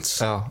forseti Íslands,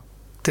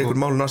 tekur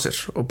málun að sér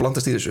og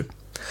blandast í þessu.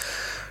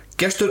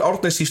 Gestur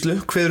Árnessýslu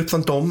kveður upp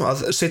þann dóm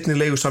að seinni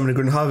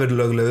leigusamningurinn hafi verið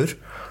löglegur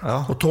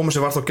og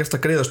Tómasi var þá gert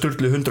að greiða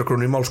Sturlu 100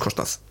 krónur í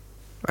málskostnað.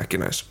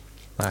 Ekki næs.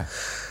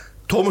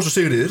 Tómas og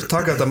Sigríður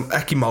taka þetta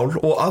ekki mál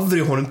og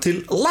afdrýja honum til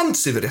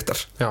landsyfirréttar.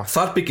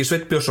 Þar byggir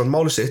Sveinn Björnsson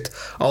máli sitt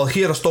á að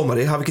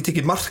héraðsdómari hafi ekki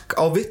tekið mark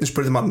á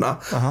vitnisburði manna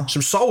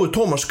sem sáu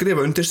Tómas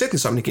skrifa undir seinni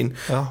samningin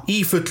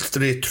í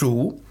fullri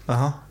trú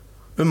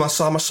að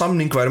sama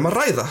samning værum að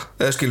ræða,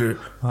 eða skilur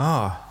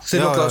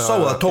þeir náttúrulega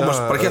sáu að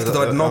Tómas bara hélt að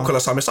þetta væri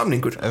nákvæmlega sami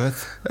samningur.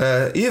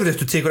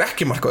 Yfirréttur tekur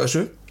ekki mark á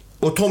þessu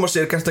og Tómas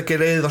er gert að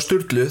greiða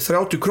Sturlu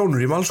 30 krónur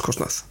í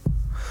málskostnað.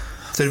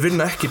 Þeir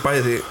vinna ekki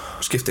bæði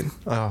skiptin.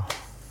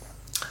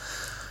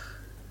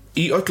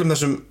 í öllum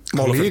þessum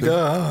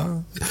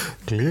málaferlum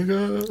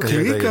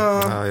Klíka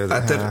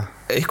þetta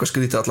eitthvað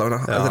skrítið allavega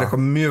þetta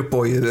eitthvað mjög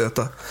bóið við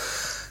þetta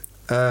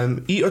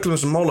í öllum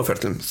þessum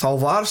málaferlum þá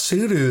var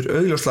Sigríður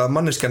augljóslega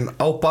manneskjan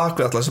á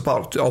bakvið allar þessa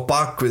baráttu á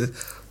bakvið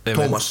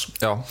Tómas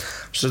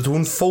svo að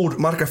hún fór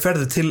margar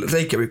ferðir til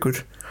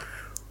Reykjavíkur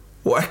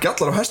og ekki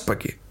allar á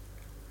hestbaki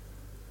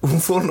og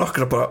hún fór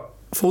nokkra bara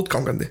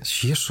fótgangandi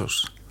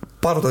Jesus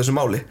bara út af þessu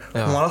máli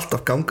hún var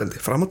alltaf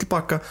gangandi fram og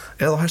tilbaka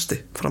eða á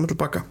hesti fram og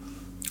tilbaka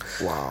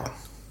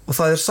og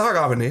það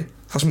saga af henni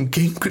það sem hún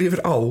gengur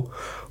yfir á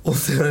og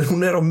þegar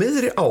hún á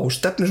miðri á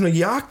stefnir svona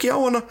jaki á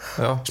hana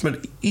sem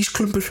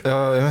ísklumpur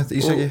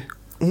ísjaki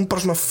og hún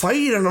bara svona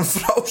færir hennan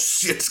frá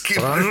sér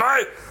skilur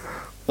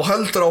og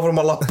heldur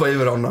áfram að lappa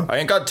yfir hana I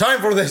ain't got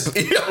time for this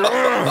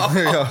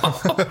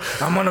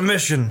I'm on a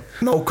mission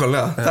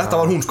nákvæmlega,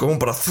 þetta var hún sko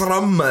hún bara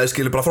þrammaði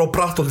skilur bara frá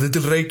Brattholti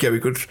til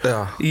Reykjavíkur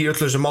í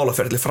öllu þessu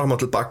málaferli fram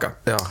og tilbaka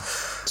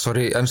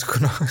sorry,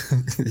 enskuna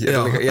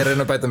ég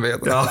reyna að bæta mig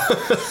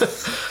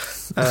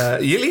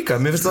ég líka,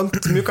 mér finnst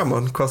það mjög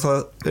gaman hvað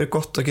það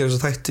gott að gera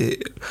þess að þætti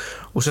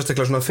og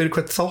sérstaklega svona fyrir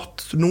hvern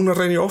þátt núna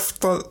reynir ég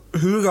ofta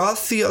að huga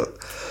að því að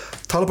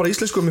tala bara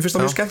íslensku og mér finnst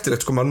það mjög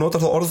skemmtilegt sko, maður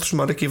notar þá orð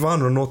sem maður ekki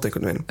vanur að nota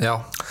einhvern veginn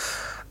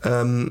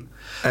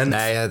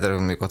nei, þetta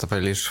mjög gott að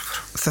pæla í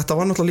þetta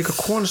var náttúrulega líka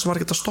kona sem var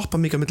ekki að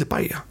stoppa mikið milli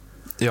bæja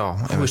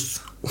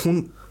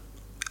hún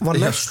var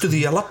næstu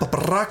því að labba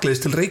bara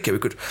rakleiðis til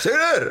Reykjavíkur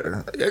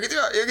Sigurður, ég get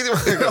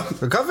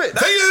kaffi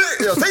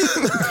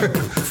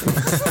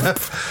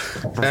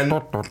en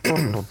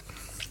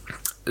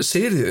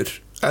Sigurður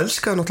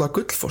elskaði náttúrulega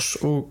Gullfoss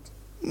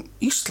og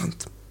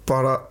Ísland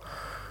bara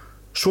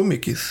svo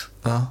mikið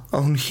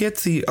að hún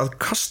hét því að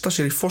kasta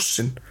sér í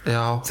fossin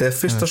þegar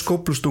fyrsta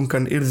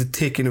skóflustungan yrði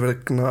tekin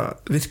vegna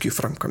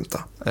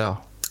virkjuframkvæmda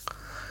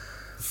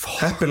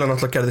heppilega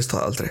náttúrulega gerðist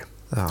það aldrei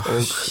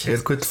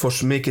og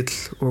Gullfoss mikill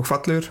og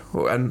fallegur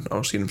og enn á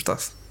sínum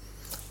stað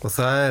og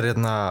það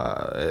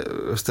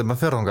þegar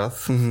maður fer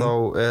þangað þá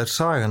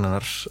sagan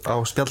hennar á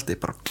spjaldi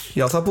bara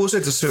það búið að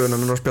setja sögun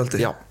hennar á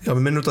spjaldi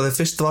við minnum út að þeir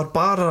fyrst var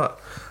bara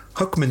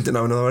höggmyndin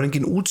af henni, það var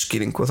engin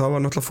útskýring og það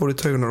var náttúrulega fór í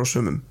taugunar á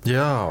sumum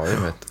ég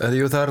veit,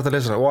 það hægt að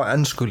lesa og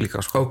ennsku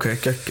líka sko. ok,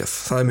 geggjað,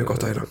 það mjög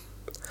gott að heyra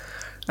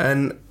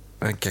en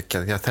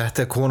geggjað,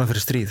 þetta kona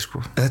fyrir stríð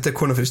sko. þetta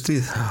kona fyrir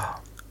stríð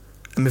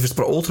en mér finnst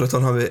bara ótrúlegt að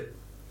hann hafi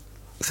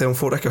þegar hún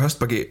fór ekki á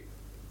hestbaki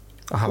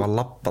að hafa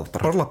labbað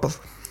bara labbað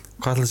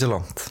hvað ætlaði sér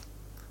langt?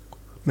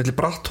 milli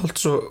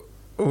Brattholts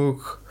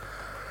og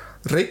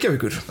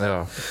Reykjavíkur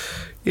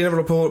ég er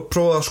vel að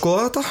prófa að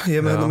skoða þetta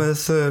ég er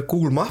með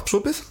Google Maps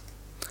opið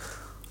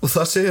og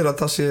það segir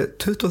að það sé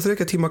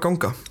 23 tíma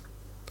ganga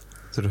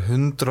það eru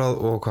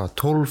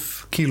 112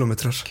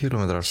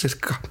 kílómetrar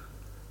cirka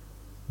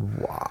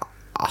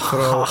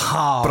frá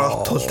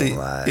Brattholti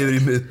yfir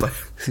í miðbæ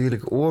því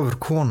líka ofur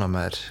kona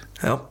með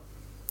þér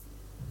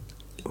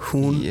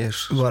hún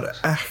var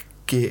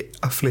ekki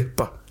að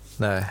flippa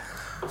nei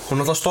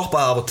hún alltaf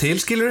stoppaði af og til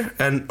skilur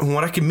en hún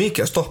var ekki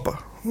mikið að stoppa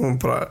hún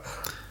bara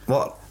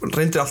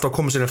reyndi alltaf að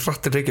koma sér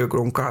hratt til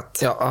Reykjavíkur og hún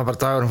gat það var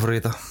dagurinn fór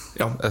í þetta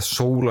eða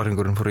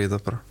sólarhringurinn fór í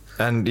þetta bara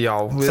en við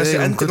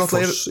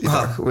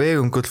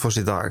eigum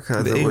Gullfoss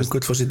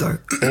í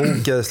dag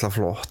ógeðslega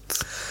flott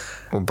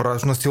og bara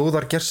svona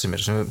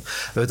þjóðargersimir sem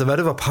við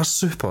verðum að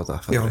passa upp á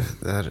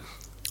þetta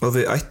og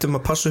við ættum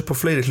að passa upp á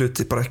fleiri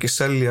hluti bara ekki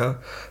selja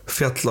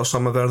fjall á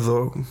sama verð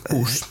og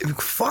hús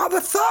hvað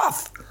er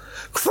það?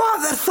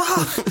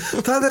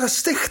 það að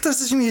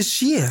styktast sem ég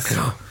sé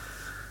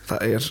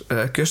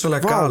það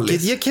gjössalega galið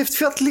get ég keypt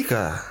fjall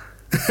líka?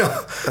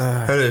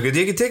 Hörru, get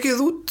ég ekki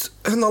tekið út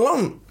hérna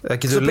lán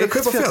getur þú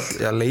leikt fjall?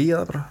 já,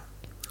 leiða það bara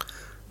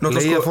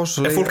ef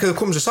fólk hefur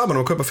komið sér saman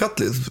og kaupa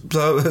fjallið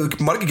það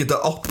margir geta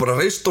átt bara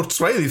reistórt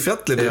svæði í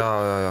fjallinu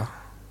já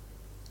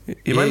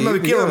ég mæli með að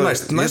við gefa það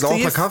næst ég ætla að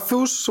opna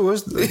kaffihús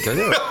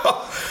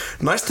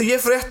næst þegar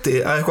ég frétti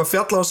að eitthvað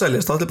fjalla á að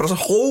seljast þá ætla ég bara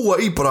að hóa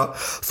í bara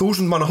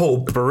 1000 manna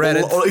hóp og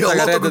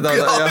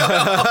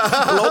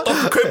láta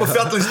okkur kaupa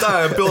fjallið í stað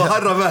og bjóða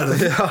hærra verð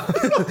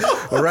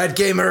alright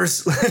gamers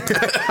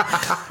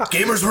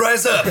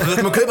rise up við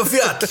ætlum að kaupa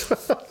fjall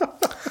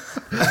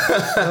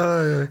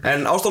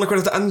en ástæðan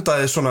hvernig þetta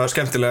endaði svona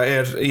skemmtilega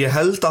ég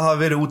held að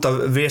hafa verið út af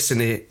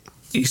vesinni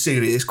í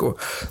Sigríði sko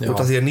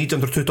út af því að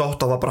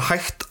 1928 var bara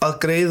hægt að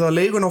greiða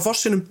leigun á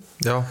fossinum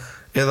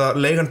eða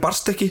leigan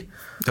barst ekki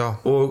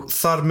og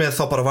þar með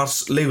þá bara var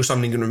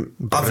leigusamningunum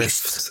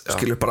aflýst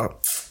skilur bara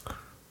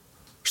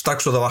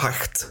strax og það var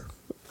hægt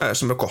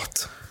sem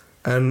gott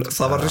en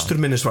það var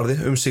ristur minnisvarði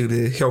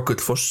Sigríði hjá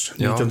Gullfoss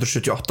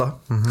 1978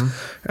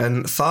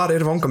 en þar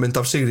vangamind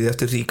af Sigríði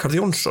eftir Ríkard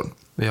Jónsson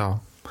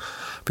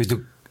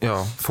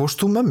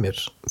fórst þú með mér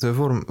þegar við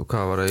fórum,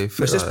 hvað var það í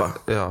fyrra? Með Sispa?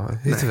 Já,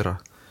 hitti fyrra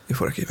ég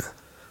fór ekki með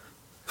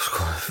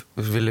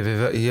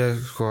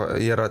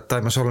ég að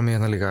dæma sjálf mig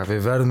hérna líka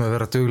við verðum að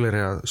vera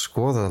duglegri að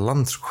skoða það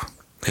land sko.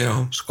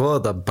 skoða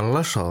þetta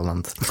blessaða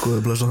land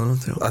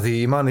að því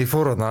ég man ég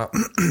fór þarna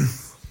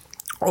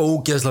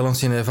ógeðslega langt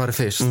síðan ég farið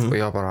fyrst og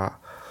ég var bara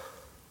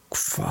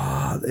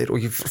hvað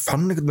og ég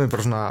fann einhvern veginn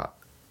bara svona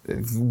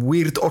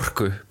weird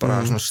orku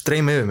bara svona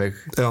streyma yfir mig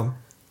Já.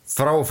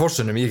 frá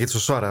fossunum, ég get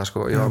svo svarað sko,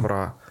 ég var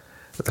bara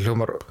þetta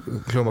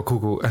hljóma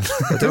kúkú en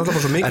Þetta er alltaf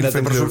bara svo mikil en þetta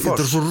er bara fengur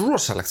þetta er svo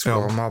rosalegt sko, Já.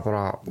 og maður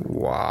bara,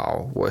 wow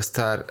veist,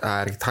 það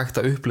er ekki hægt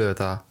að upplifa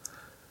þetta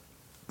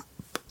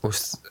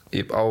veist,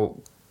 á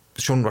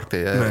sjónvarpi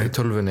eða í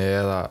tölvunni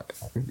eða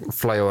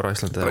fly over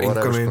Iceland eða Bara engan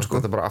whatever, veginn, sko.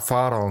 Þetta er bara að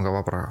fara á hanga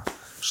var bara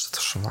þetta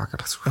er svo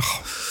vakarlegt sko.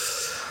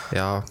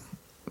 Já,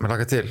 mér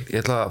laka til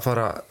ég ætla að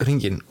fara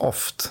hringinn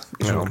oft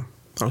í Já, sjónum.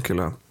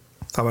 algjörlega.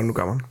 Það var nú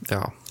gaman.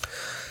 Já.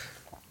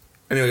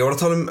 En ég var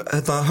að tala um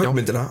þetta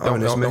höggmyndina af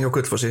henni sem er hjá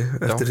Gullfossi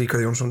eftir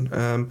Ríkharð Jónsson.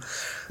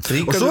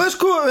 Og svo er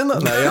sko nei,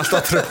 ég er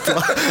alltaf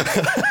tröfla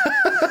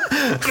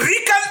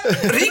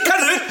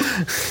Ríkharður!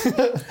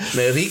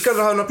 Nei,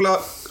 Ríkharður hafði nefnilega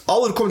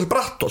áður komið til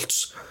Brattholts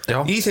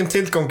í þeim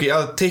tilgangi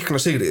að teikna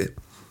Sigríði.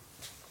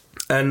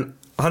 En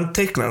hann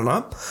teiknar hana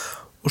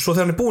og svo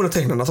þegar hann er búinn að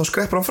teikna hana þá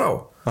skreppur hann frá.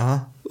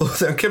 Og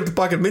þegar hann kemur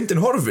tilbaka er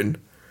myndin horfin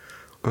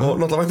og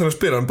náttúrulega væntanlega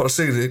spyr hann bara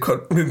Sigríði hvað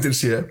myndin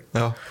sé.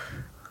 Já.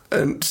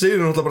 En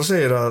Sigríður náttúrulega bara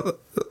segir að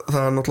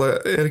það náttúrulega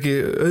er ekki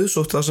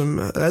auðsótt það sem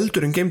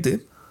eldurinn geymdi.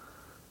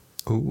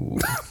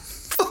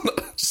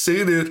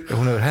 Sigríður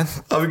hún hefur hent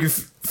hafi ekki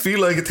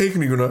fílað ekki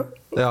teikninguna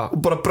og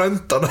bara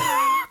brenda hana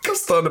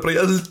kastaði hana bara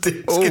í eldi.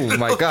 Oh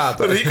my god.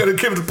 Ríkharður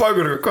kemur tilbaka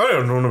og hvað er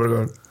hann núna bara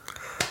hvað?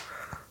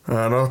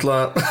 Það er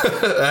náttúrulega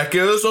ekki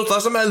auðsótt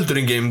það sem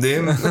eldurinn geymdi.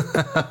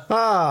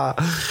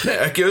 Nei,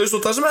 ekki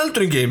auðsótt það sem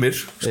eldurinn geymir.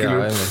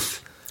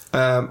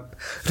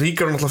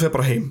 Ríkharður náttúrulega fer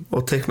bara heim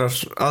og teiknar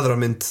aðra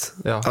mynd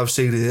af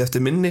Sigríði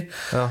eftir minni.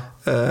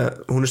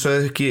 Hún er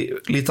sagði ekki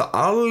líta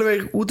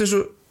alveg út eins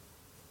og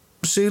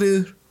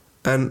Sigríður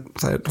en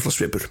það er náttúrulega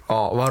svipur.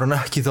 Var hún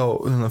ekki þá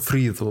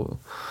fríð og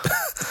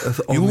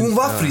Jú, hún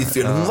var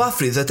fríð, hún var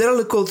fríð. Þetta er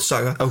alveg góð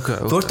saga.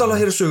 Þú ert alveg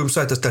að heyra sögum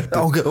sæta stelpu.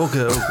 Ok.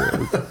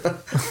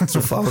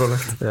 Svo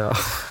fáránlegt.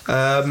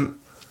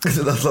 Þetta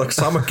er alltaf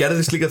sama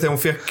gerðist líka þegar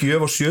hún fekk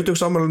gjöf á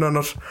 70-afmælinu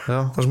hennar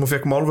þar sem hún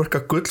fekk málverka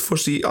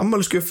Gullfoss í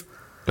afmælisgjöf.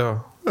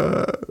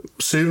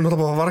 Sigurður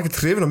náttúrulega var ekki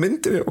hrifin af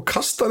myndinni og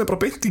kastaði henni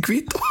bara beint í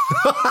hvít.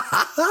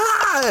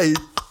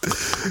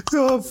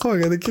 Já, fuck,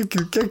 þetta er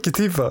geggjur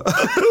típa.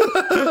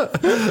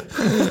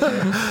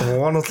 Og hún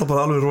var náttúrulega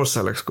bara alveg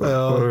rosaleg sko.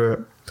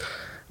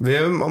 Við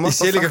hefum ég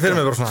sé líka fyrir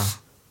mig bara svona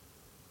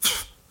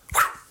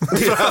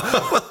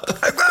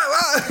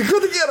hvað er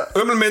að gera?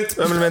 Ömulmynd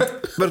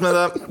börn með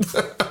það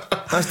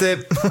næsti.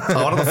 Það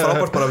var þetta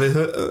frábært bara við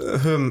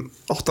höfum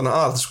óttana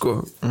að sko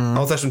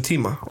á þessum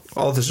tíma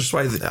á þessu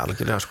svæði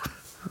algjörlega sko.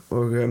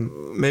 og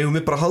megum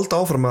við bara halda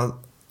áfram að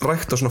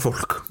rækta svona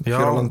fólk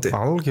hér á landi.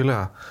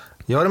 Algjörlega.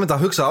 Ég var einmitt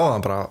að hugsa á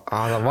það bara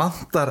að það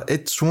vantar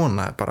eitt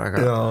svona bara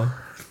eitthvað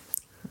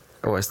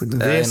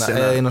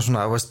eina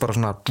svona, veist, bara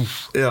svona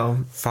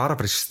fara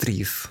bara í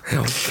stríð.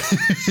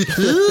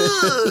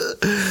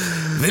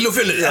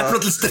 Viljufjölnir, efna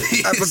til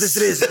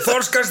stríð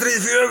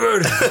Þorskastríð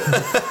 4.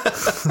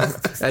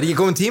 Er ekki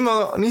komin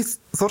tíma á nýtt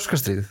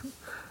Þorskastríð?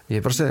 Ég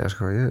er bara að segja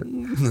sko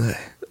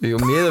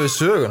miðað við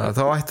söguna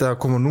þá ætti það að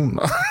koma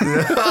núna.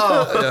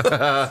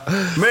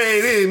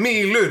 Meiri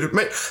mílur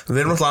Við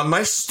erum náttúrulega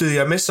næstu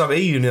því að missa af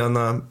eyjunni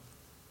þannig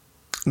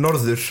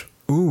norður.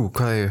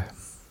 Hvað er ég?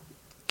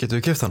 Getum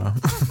við keypt hana?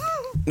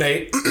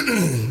 Nei,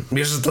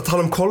 ég er að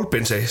tala um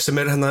Kolbeinsey sem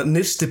er hérna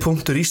nyrsti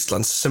punktur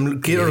Íslands sem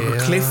gerur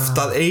okkur kleift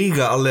að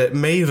eiga alveg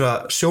meira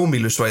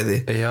sjómílusvæði.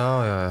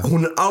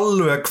 Hún er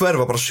alveg að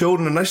hverfa, bara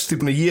sjórun er næstu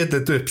búin að geta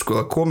þetta upp sko.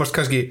 Það komast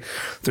kannski,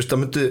 þú veist,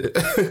 það myndi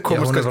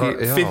komast kannski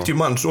 50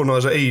 manns onna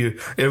þessa eyju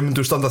ef við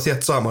myndum standa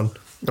þétt saman.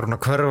 Er hún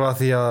að hverfa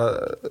því að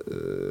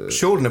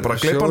sjórun er bara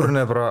að gleypa hana?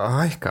 Sjórun er bara að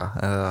hækka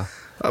eða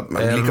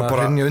líka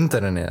bara hrynja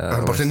undan henni? Það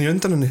er bara hrynja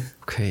undan henni.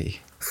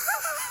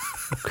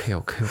 Ok.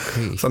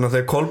 Þannig að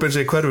þegar Kolbeinn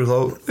segir hverfur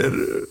þá er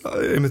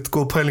einmitt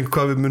góð pæling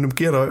hvað við munum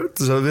gera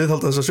þess að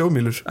viðhalda þessar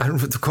sjómílur.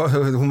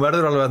 Hún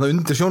verður alveg þarna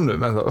undir sjónum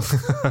en þá.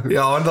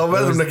 Já, en þá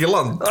verður hún ekki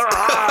land.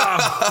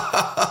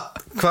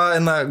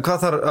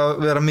 Hvað þarf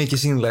að vera mikið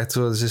sýnilegt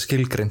svo þessi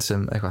skilgreind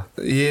sem eitthvað?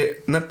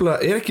 Ég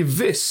nefnilega er ekki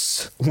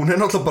viss. Hún er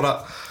náttúrulega bara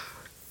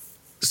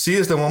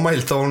síðast ef hún var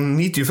mælt þá hún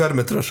 90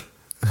 fermetrar.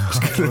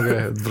 Þetta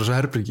er bara svo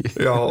herbyrgi.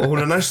 Já, og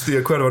hún er næstu í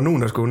að hverfa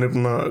núna sko. Hún er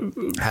búin að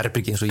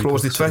herbyrgi eins og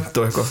prófast í 20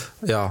 og eitthvað.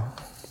 Já.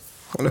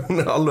 Hún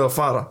er alveg að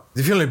fara.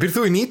 Þið fjölnir, býrð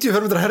þú í 90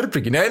 fermetra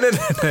herbyrgi? Nei.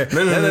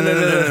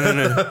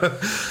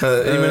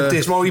 Ég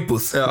myndi smá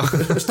íbúð.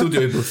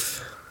 Stúdíóíbúð.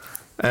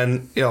 En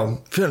já,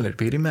 fjölnir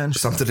býr í menn.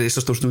 Samt er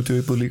reisastór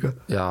stúdíóíbúð líka.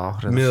 Já,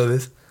 miðað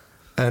við.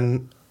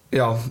 En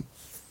já,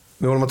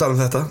 við vorum að tala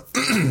um þetta.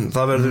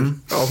 Það verður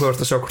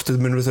áhugavert að sjá hvort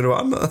við munum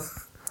þurfa annað.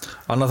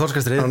 Annað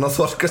Þorskastríð sem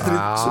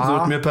þú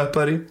ert mjög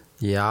peppar í.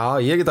 Já,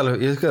 ég get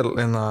alveg, ég skal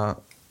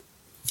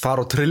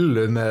fara á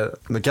trillu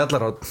með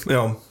gjallarát.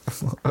 Já.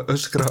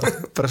 Öskra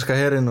breska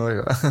herinn og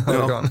eitthvað.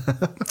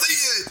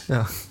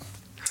 Já.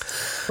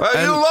 Well,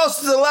 you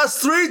lost the last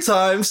 3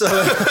 times.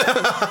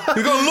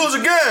 You're gonna lose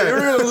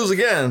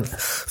again.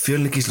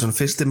 Fjölnir Gíslason,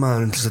 fyrsti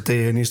maðurinn til þess að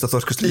deyja í nýjasta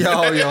Þorskastríð. Já,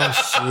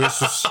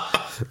 Jesus.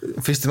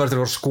 Fyrsti maður til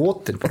að vera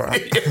skotin bara.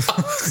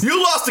 You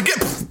lost again.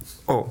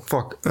 Oh,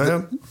 fuck.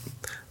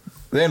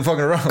 They ain't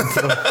fucking around.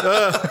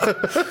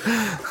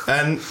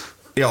 En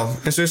já,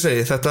 eins og ég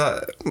segi, þetta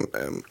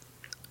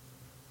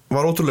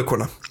var ótrúlega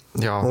kona.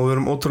 Já. Og við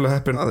erum ótrúlega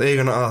heppin að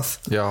eiga hana að.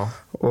 Já.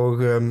 Og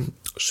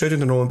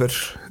 17. november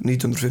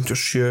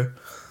 1957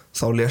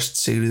 þá lést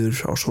Sigríður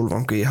á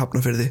Sólvangi í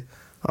Hafnarfirði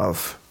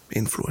af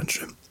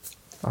inflúensu.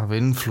 Af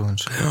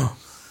inflúensu? Já.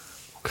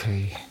 Ok.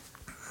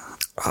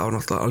 Það var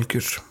náttúrulega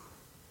algjör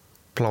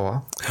pláa.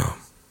 Já,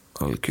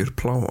 algjör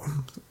pláa.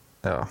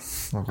 Já,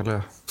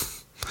 nákvæmlega.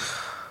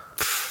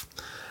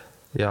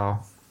 Já,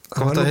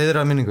 gott að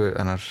heiðra minningu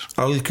hennar.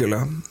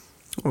 Algjörlega.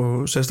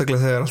 Og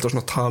sérstaklega þegar alltaf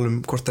svona tala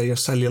hvort að ég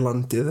að selja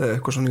landið eða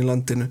eitthvað svona í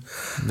landinu.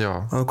 Já.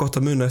 Það var gott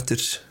að muna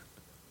eftir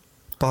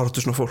baráttu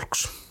svona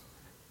fólks.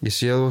 Ég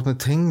sé að þú ert með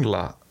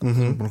tengla.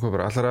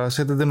 Ætlar að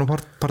setja þetta inn á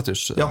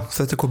Partus? Já,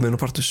 þetta er komið inn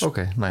á Partus. Ok,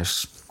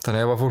 nice.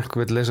 Þannig ef að fólk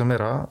vil lesa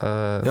meira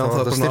já, það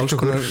er bara alls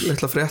konar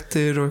litla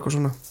fréttir og eitthvað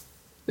svona.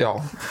 Já,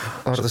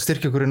 það er að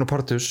styrkja okkur inn á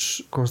Partus,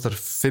 kostar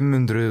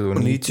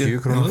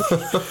 590 krónur.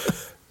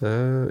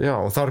 Já,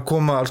 og þar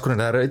koma alls konar,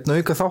 það er einn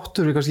auka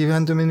þáttur, við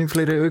hendum inn í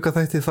fleiri auka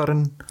þætti þar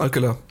en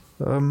algjörlega,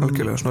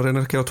 svona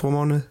reynar ekki á 2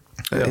 mánuði,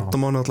 1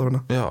 mánuð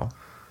allavega. Já,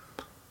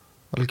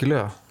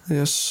 algjörlega.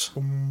 Yes.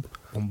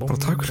 Bara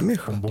takk fyrir mig.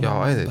 Já,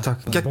 æði,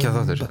 takk, geggja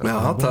þáttur. Já,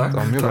 takk. Það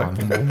var mjög gaman.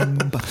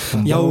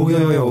 Já, ok.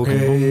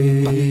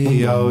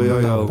 Já,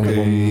 ok.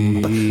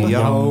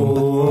 Já,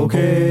 ok.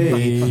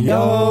 Já,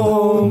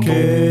 ok.